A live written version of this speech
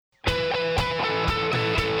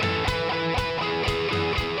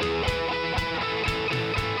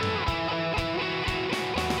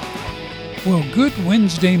Well, good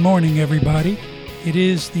Wednesday morning, everybody. It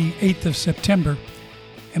is the 8th of September,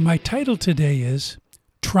 and my title today is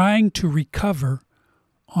Trying to Recover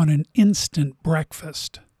on an Instant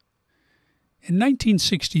Breakfast. In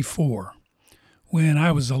 1964, when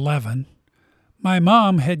I was 11, my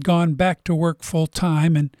mom had gone back to work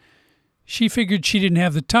full-time, and she figured she didn't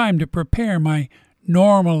have the time to prepare my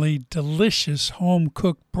normally delicious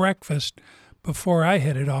home-cooked breakfast before I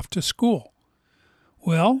headed off to school.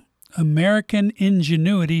 Well, American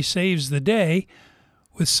ingenuity saves the day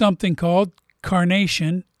with something called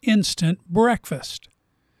Carnation Instant Breakfast.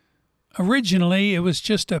 Originally, it was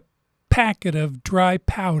just a packet of dry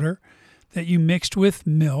powder that you mixed with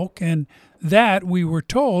milk, and that, we were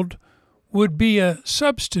told, would be a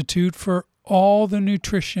substitute for all the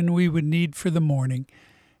nutrition we would need for the morning,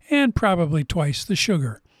 and probably twice the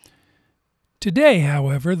sugar. Today,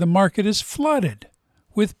 however, the market is flooded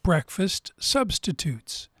with breakfast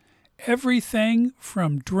substitutes. Everything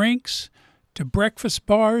from drinks to breakfast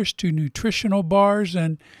bars to nutritional bars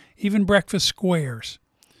and even breakfast squares.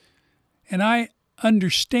 And I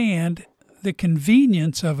understand the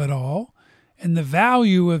convenience of it all and the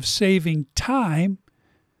value of saving time,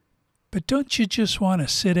 but don't you just want to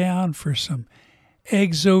sit down for some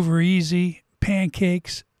eggs over easy,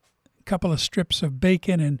 pancakes, a couple of strips of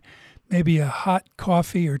bacon, and maybe a hot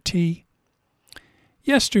coffee or tea?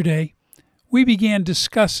 Yesterday, we began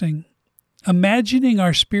discussing imagining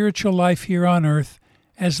our spiritual life here on earth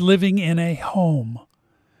as living in a home,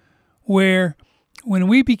 where when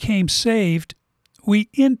we became saved, we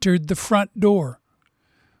entered the front door.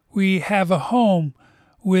 We have a home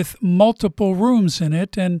with multiple rooms in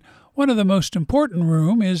it, and one of the most important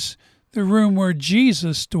rooms is the room where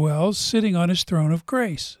Jesus dwells, sitting on his throne of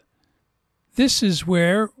grace. This is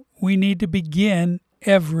where we need to begin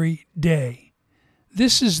every day.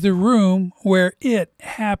 This is the room where it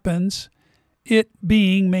happens, it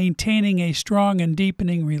being maintaining a strong and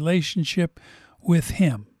deepening relationship with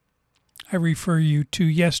him. I refer you to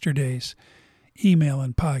yesterday's email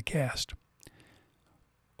and podcast.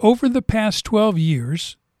 Over the past 12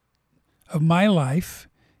 years of my life,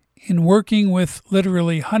 in working with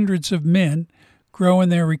literally hundreds of men growing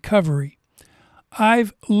their recovery,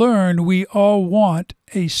 I've learned we all want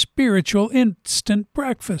a spiritual instant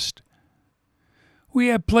breakfast. We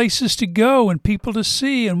have places to go and people to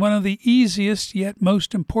see, and one of the easiest yet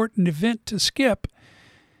most important event to skip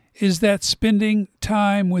is that spending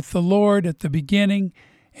time with the Lord at the beginning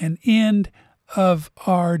and end of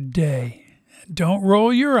our day. Don't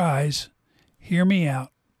roll your eyes. Hear me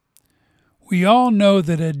out. We all know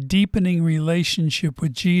that a deepening relationship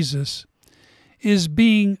with Jesus is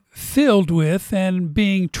being filled with and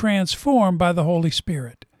being transformed by the Holy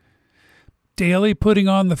Spirit. Daily putting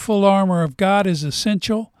on the full armor of God is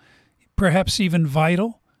essential, perhaps even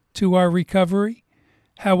vital, to our recovery.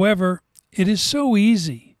 However, it is so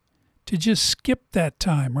easy to just skip that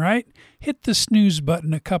time, right? Hit the snooze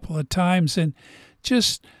button a couple of times and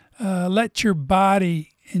just let your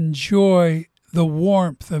body enjoy the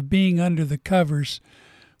warmth of being under the covers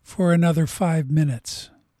for another 5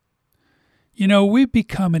 minutes. You know, we've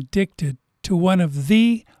become addicted to one of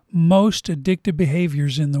the most addictive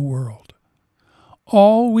behaviors in the world.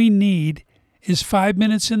 All we need is 5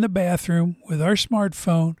 minutes in the bathroom with our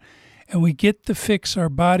smartphone, and we get the fix our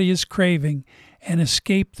body is craving and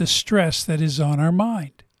escape the stress that is on our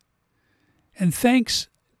mind. And thanks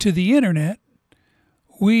to the internet,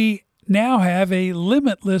 we now have a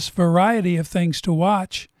limitless variety of things to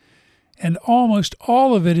watch, and almost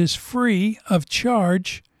all of it is free of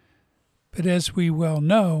charge. But as we well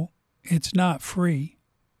know, it's not free.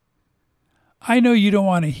 I know you don't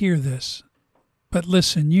want to hear this, but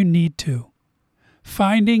listen, you need to.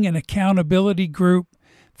 Finding an accountability group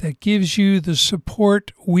that gives you the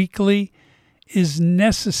support weekly is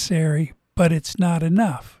necessary, but it's not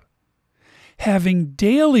enough. Having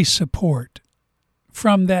daily support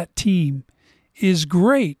from that team is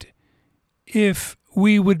great if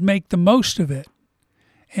we would make the most of it.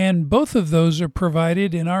 And both of those are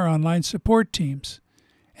provided in our online support teams.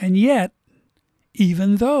 And yet,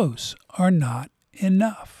 even those are not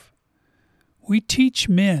enough. We teach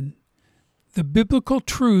men the biblical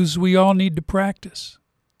truths we all need to practice.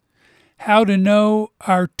 How to know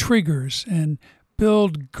our triggers and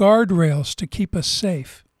build guardrails to keep us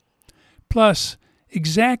safe. Plus,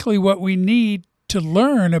 exactly what we need to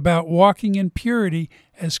learn about walking in purity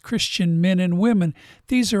as Christian men and women.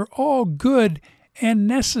 These are all good and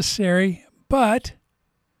necessary, but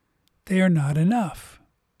they are not enough.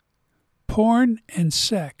 Porn and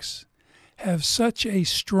sex have such a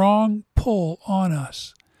strong pull on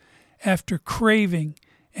us after craving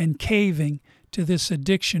and caving to this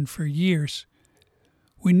addiction for years.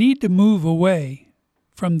 We need to move away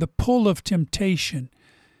from the pull of temptation,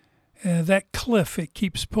 that cliff it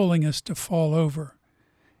keeps pulling us to fall over.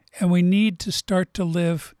 And we need to start to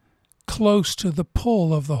live close to the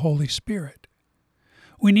pull of the Holy Spirit.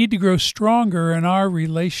 We need to grow stronger in our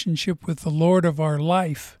relationship with the Lord of our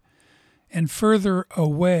life and further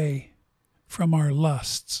away from our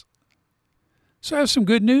lusts. So I have some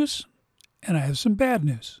good news and I have some bad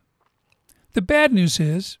news. The bad news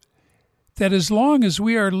is that as long as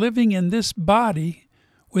we are living in this body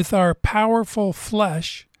with our powerful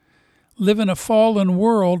flesh, live in a fallen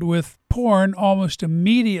world with porn almost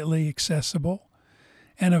immediately accessible,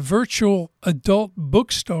 and a virtual adult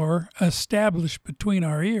bookstore established between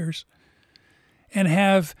our ears, and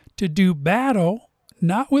have to do battle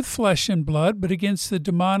not with flesh and blood, but against the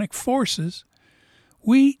demonic forces,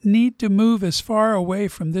 we need to move as far away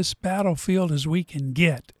from this battlefield as we can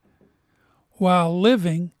get, while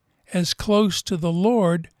living as close to the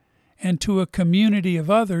Lord and to a community of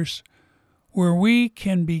others where we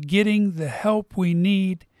can be getting the help we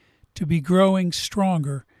need to be growing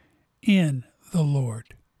stronger in the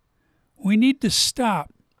Lord. We need to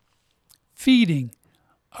stop feeding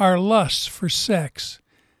our lusts for sex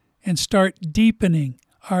and start deepening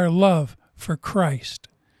our love for Christ.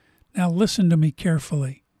 Now listen to me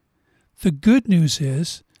carefully. The good news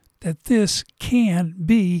is that this can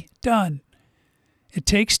be done. It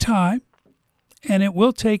takes time, and it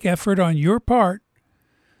will take effort on your part.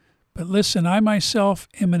 But listen, I myself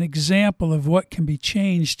am an example of what can be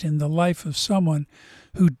changed in the life of someone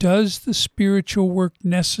who does the spiritual work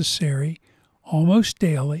necessary almost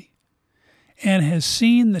daily and has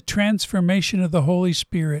seen the transformation of the Holy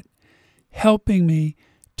Spirit helping me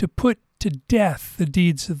to put to death the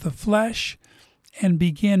deeds of the flesh and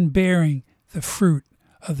begin bearing the fruit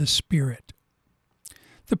of the Spirit.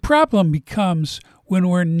 The problem becomes when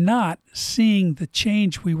we're not seeing the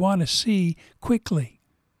change we want to see quickly.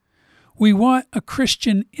 We want a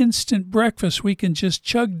Christian instant breakfast we can just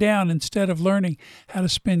chug down instead of learning how to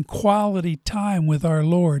spend quality time with our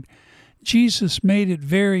Lord. Jesus made it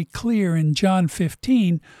very clear in John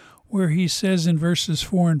 15, where he says in verses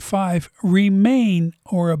 4 and 5, "Remain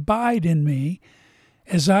or abide in me,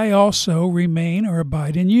 as I also remain or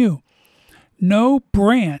abide in you. No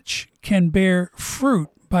branch can bear fruit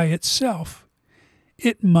by itself.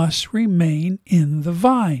 It must remain in the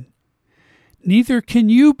vine. Neither can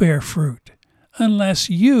you bear fruit unless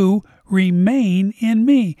you remain in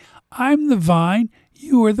me. I'm the vine,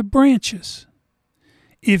 you are the branches.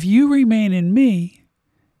 If you remain in me,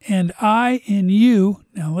 and I in you,"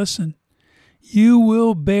 now listen, "you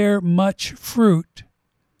will bear much fruit.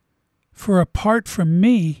 For apart from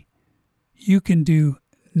me, you can do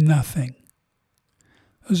nothing."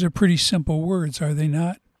 Those are pretty simple words, are they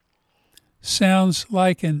not? Sounds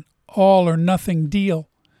like an all or nothing deal.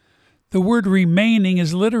 The word remaining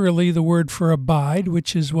is literally the word for abide,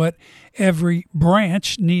 which is what every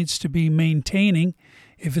branch needs to be maintaining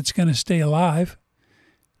if it's going to stay alive.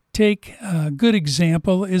 Take a good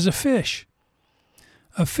example is a fish.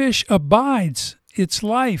 A fish abides its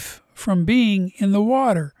life from being in the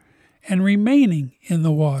water and remaining in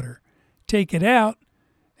the water. Take it out,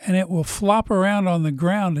 and it will flop around on the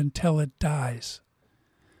ground until it dies.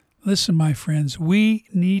 Listen, my friends, we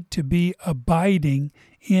need to be abiding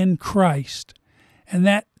in Christ, and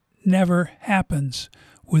that never happens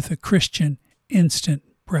with a Christian instant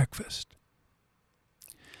breakfast.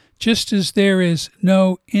 Just as there is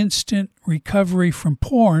no instant recovery from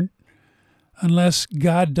porn unless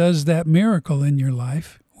God does that miracle in your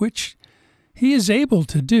life, which He is able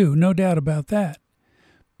to do, no doubt about that.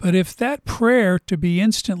 But if that prayer to be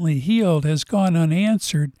instantly healed has gone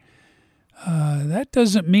unanswered, that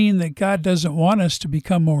doesn't mean that God doesn't want us to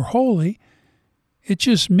become more holy. It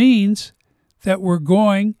just means that we're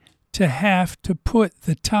going to have to put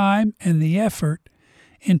the time and the effort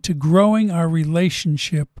into growing our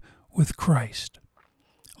relationship with Christ,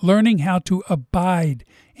 learning how to abide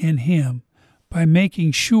in Him by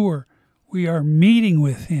making sure we are meeting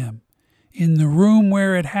with Him in the room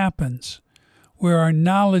where it happens, where our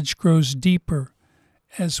knowledge grows deeper,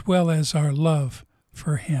 as well as our love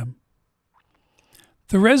for Him.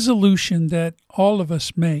 The resolution that all of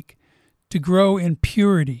us make to grow in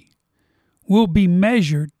purity will be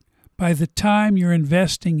measured by the time you're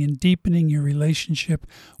investing in deepening your relationship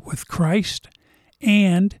with Christ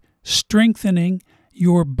and strengthening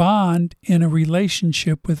your bond in a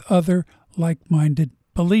relationship with other like-minded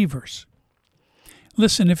believers.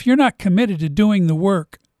 Listen, if you're not committed to doing the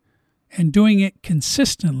work and doing it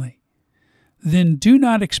consistently, then do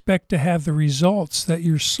not expect to have the results that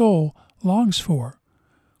your soul longs for.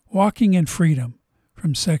 walking in freedom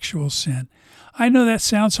from sexual sin. I know that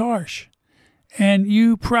sounds harsh, and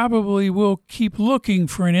you probably will keep looking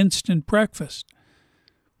for an instant breakfast,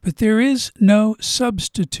 but there is no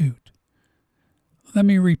substitute. Let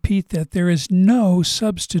me repeat that. There is no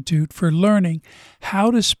substitute for learning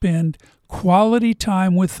how to spend quality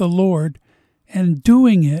time with the Lord and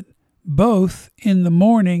doing it both in the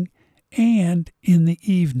morning and in the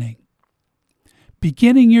evening.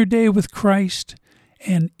 Beginning your day with Christ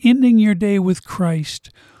and ending your day with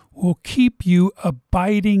Christ will keep you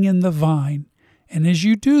abiding in the vine. And as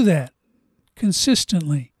you do that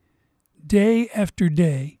consistently, day after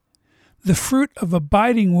day, the fruit of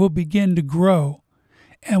abiding will begin to grow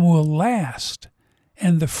and will last,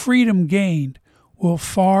 and the freedom gained will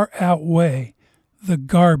far outweigh the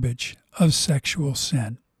garbage of sexual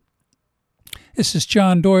sin. This is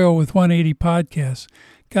John Doyle with 180 Podcasts.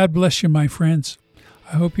 God bless you, my friends.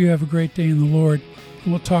 I hope you have a great day in the Lord,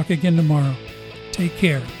 and we'll talk again tomorrow. Take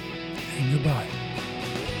care, and goodbye.